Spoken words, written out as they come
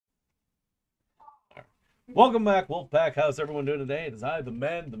Welcome back, Wolfpack. How's everyone doing today? It is I, the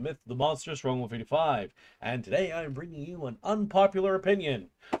man, the myth, the monster, Strong155, and today I am bringing you an unpopular opinion.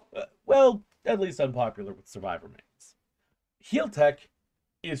 Well, at least unpopular with survivor mains. Heal tech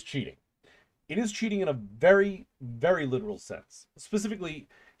is cheating. It is cheating in a very, very literal sense. Specifically,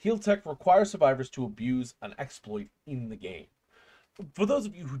 heal tech requires survivors to abuse an exploit in the game. For those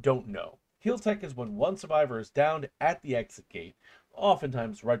of you who don't know, heal tech is when one survivor is downed at the exit gate,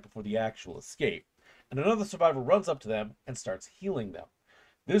 oftentimes right before the actual escape, and another survivor runs up to them and starts healing them.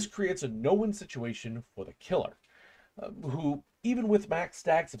 This creates a no-win situation for the killer, who, even with max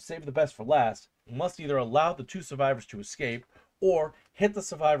stacks of save the best for last, must either allow the two survivors to escape or hit the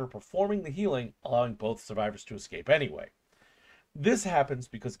survivor performing the healing, allowing both survivors to escape anyway. This happens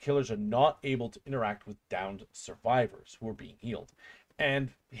because killers are not able to interact with downed survivors who are being healed.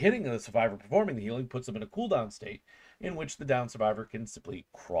 And hitting the survivor performing the healing puts them in a cooldown state in which the downed survivor can simply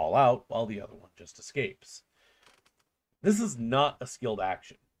crawl out while the other one just escapes. This is not a skilled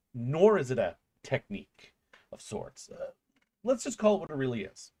action, nor is it a technique of sorts. Let's just call it what it really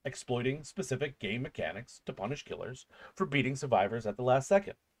is: exploiting specific game mechanics to punish killers for beating survivors at the last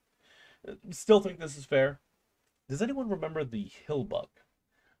second. Still think this is fair? Does anyone remember the hill bug?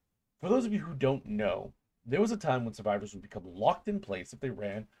 For those of you who don't know, there was a time when survivors would become locked in place if they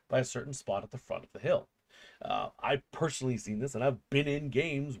ran by a certain spot at the front of the hill. I've personally seen this, and I've been in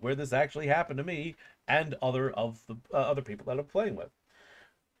games where this actually happened to me and other people that I'm playing with.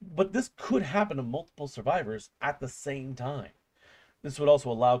 But this could happen to multiple survivors at the same time. This would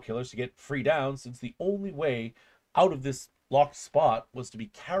also allow killers to get free down, since the only way out of this locked spot was to be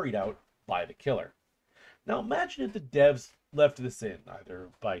carried out by the killer. Now imagine if the devs left this in, either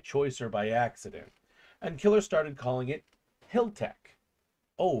by choice or by accident, and killers started calling it hill tech.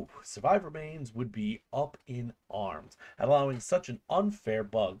 Oh, survivor mains would be up in arms at allowing such an unfair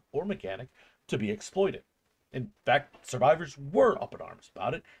bug or mechanic to be exploited. In fact, survivors were up in arms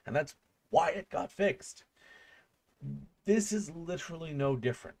about it, and that's why it got fixed. This is literally no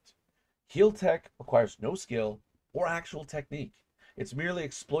different. Heal tech requires no skill or actual technique. It's merely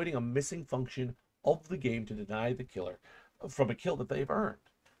exploiting a missing function of the game to deny the killer from a kill that they've earned.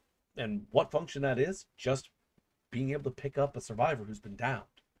 And what function that is? Just being able to pick up a survivor who's been downed.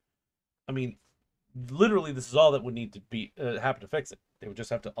 I mean, literally, this is all that would need to be happen to fix it. They would just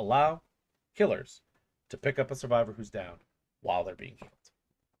have to allow killers to pick up a survivor who's down while they're being healed,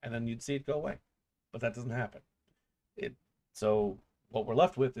 and then you'd see it go away. But that doesn't happen. So what we're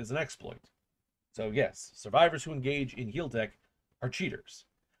left with is an exploit. So yes, survivors who engage in heal tech are cheaters,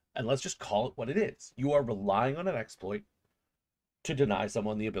 and let's just call it what it is. You are relying on an exploit to deny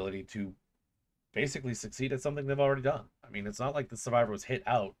someone the ability to basically succeed at something they've already done. I mean, it's not like the survivor was hit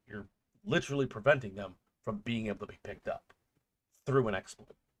out. You're literally preventing them from being able to be picked up through an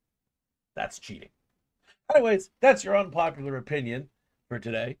exploit. That's cheating. Anyways, that's your unpopular opinion for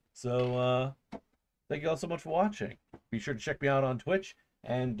today. So thank you all so much for watching. Be sure to check me out on Twitch,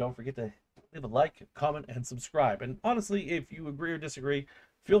 and don't forget to leave a like, comment, and subscribe. And honestly, if you agree or disagree,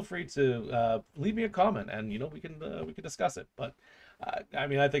 feel free to leave me a comment, and we can discuss it. But I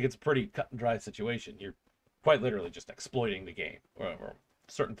mean, I think it's a pretty cut and dry situation. You're quite literally just exploiting the game, or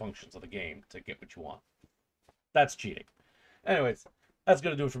certain functions of the game, to get what you want. That's cheating. Anyways, that's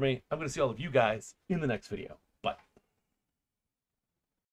gonna do it for me. I'm gonna see all of you guys in the next video.